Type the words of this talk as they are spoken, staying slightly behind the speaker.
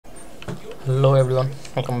Hello everyone,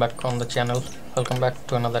 welcome back on the channel. Welcome back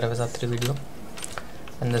to another FSR 3 video.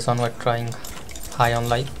 In this one we're trying High on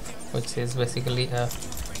Life, which is basically a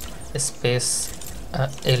space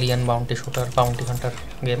alien bounty hunter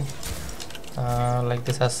game. Like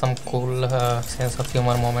this has some cool sense of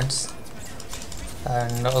humor moments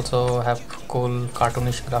and also have cool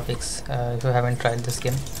cartoonish graphics. If you haven't tried this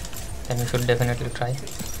game, then you should definitely try.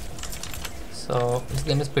 So this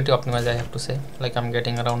game is pretty optimized, I have to say. Like I'm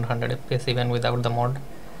getting around 100 fps even without the mod.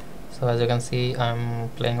 So as you can see, I'm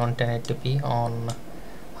playing on 1080p on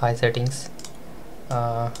high settings,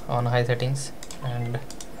 and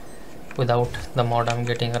without the mod I'm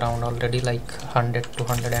getting around already like 100 to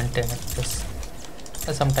 110 fps.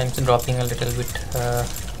 Sometimes dropping a little bit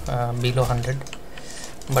below 100,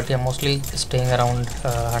 but yeah, mostly staying around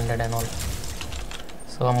 100 and all.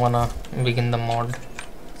 So I'm gonna begin the mod.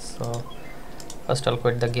 So first I'll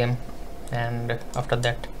quit the game, and after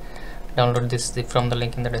that download this zip from the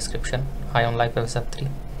link in the description, High on Life FSR 3,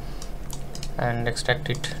 and extract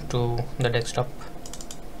it to the desktop.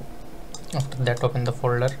 After that open the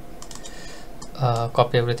folder,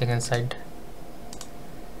 copy everything inside,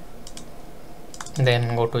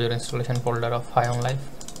 then go to your installation folder of High on Life.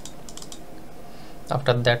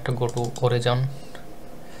 After that go to Oregon,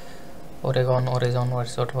 whatever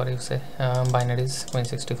you say, binaries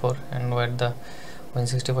Win64, and where the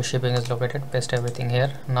Win64 shipping is located, paste everything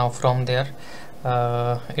here. Now from there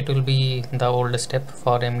it will be the old step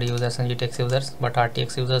for AMD users and GTX users, but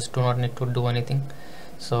RTX users do not need to do anything.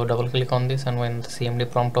 So double click on this, and when the CMD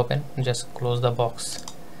prompt open, just close the box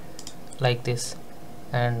like this,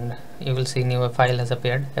 and you will see new file has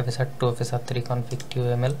appeared, FSR2 FSR3 config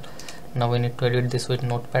TUML. Now we need to edit this with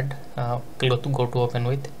Notepad. Go to open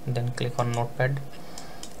with, then click on Notepad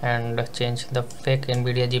and change the fake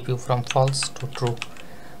NVIDIA GPU from false to true.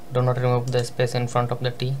 Do not remove the space in front of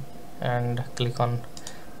the T, and click on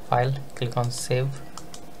file, click on save,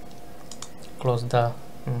 close the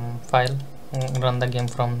file, run the game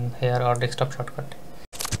from here or desktop shortcut.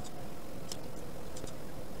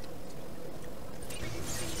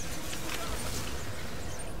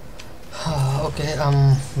 Okay,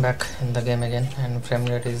 I'm back in the game again, and frame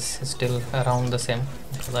rate is still around the same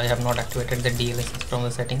because I have not activated the DLSS from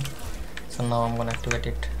the setting. So now I'm gonna activate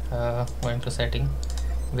it. Going to setting,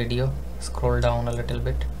 video, scroll down a little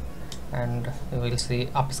bit, and you will see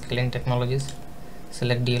upscaling technologies.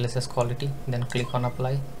 Select DLSS quality, then click on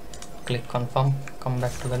apply, click confirm, come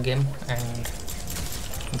back to the game, and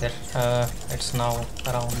there it's now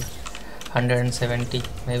around 170.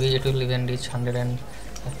 Maybe it will even reach 100 and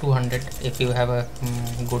 200 if you have a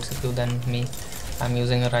good CPU than me. I'm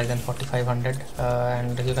using a Ryzen 4500,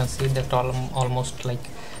 and you can see that almost like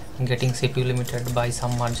getting CPU limited by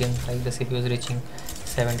some margin, like the CPU is reaching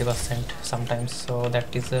 70% sometimes. So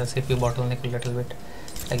that is a CPU bottleneck a little bit.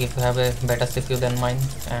 Like if you have a better CPU than mine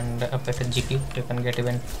and a better GPU, you can get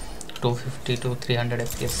even 250 to 300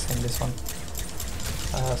 fps in this one.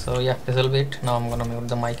 So yeah, this will be it. Now I'm gonna mute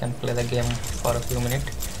the mic and play the game for a few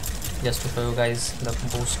minutes, just to show you guys the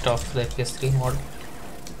boost of the FPS3 mod.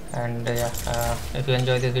 And if you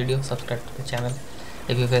enjoy this video, subscribe to the channel.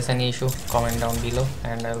 If you face any issue, comment down below,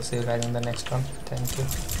 and I will see you guys in the next one. Thank you.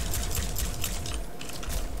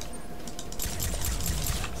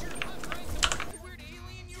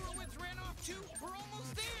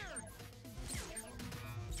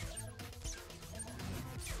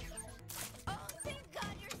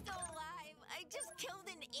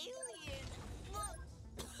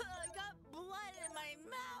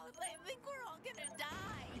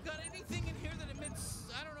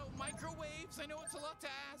 Microwaves? I know it's a lot to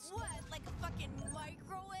ask. What, like a fucking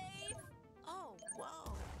microwave? Oh,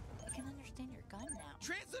 whoa. I can understand your gun now.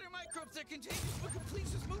 Translator microbes, they're contagious, but can please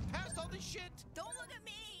just move past all this shit? Don't look at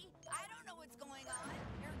me. I don't know what's going on.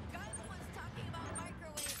 Your gun was talking about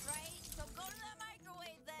microwaves, right? So go to that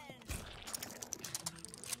microwave then.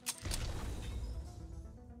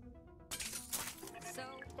 So...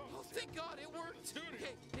 Oh, thank God, it worked.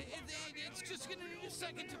 Okay, it's just gonna need a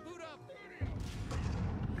second to boot up.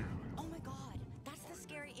 Oh my God, that's the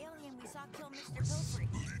scary alien we saw kill Mr. Pilfrey.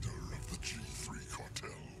 Leader of the G3 cartel.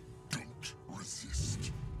 Don't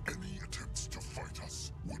resist. Any attempts to fight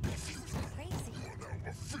us would be futile. Crazy. You are now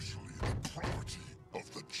officially the property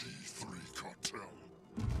of the G3 cartel.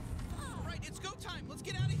 All right, it's go time. Let's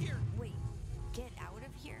get out of here. Wait, get out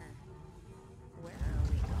of here? Where are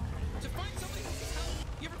we going? To find somebody who can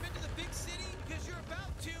help. You ever been to the big city? Because you're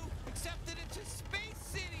about to, except that it's a space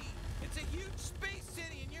city. It's a huge space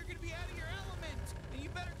city, and you're gonna be out of your element. And you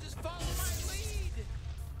better just follow my lead.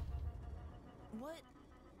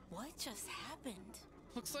 What just happened?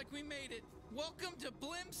 Looks like we made it. Welcome to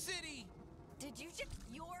Blim City.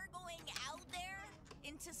 You're going out there?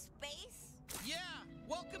 Into space? Yeah,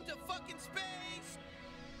 welcome to fucking space!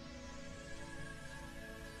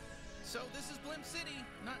 So this is Blim City.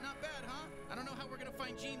 Not bad, huh? I don't know how we're gonna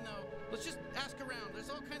find Gene though. Let's just ask around. There's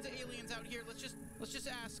all kinds of aliens out here. Let's just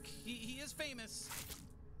ask. He is famous.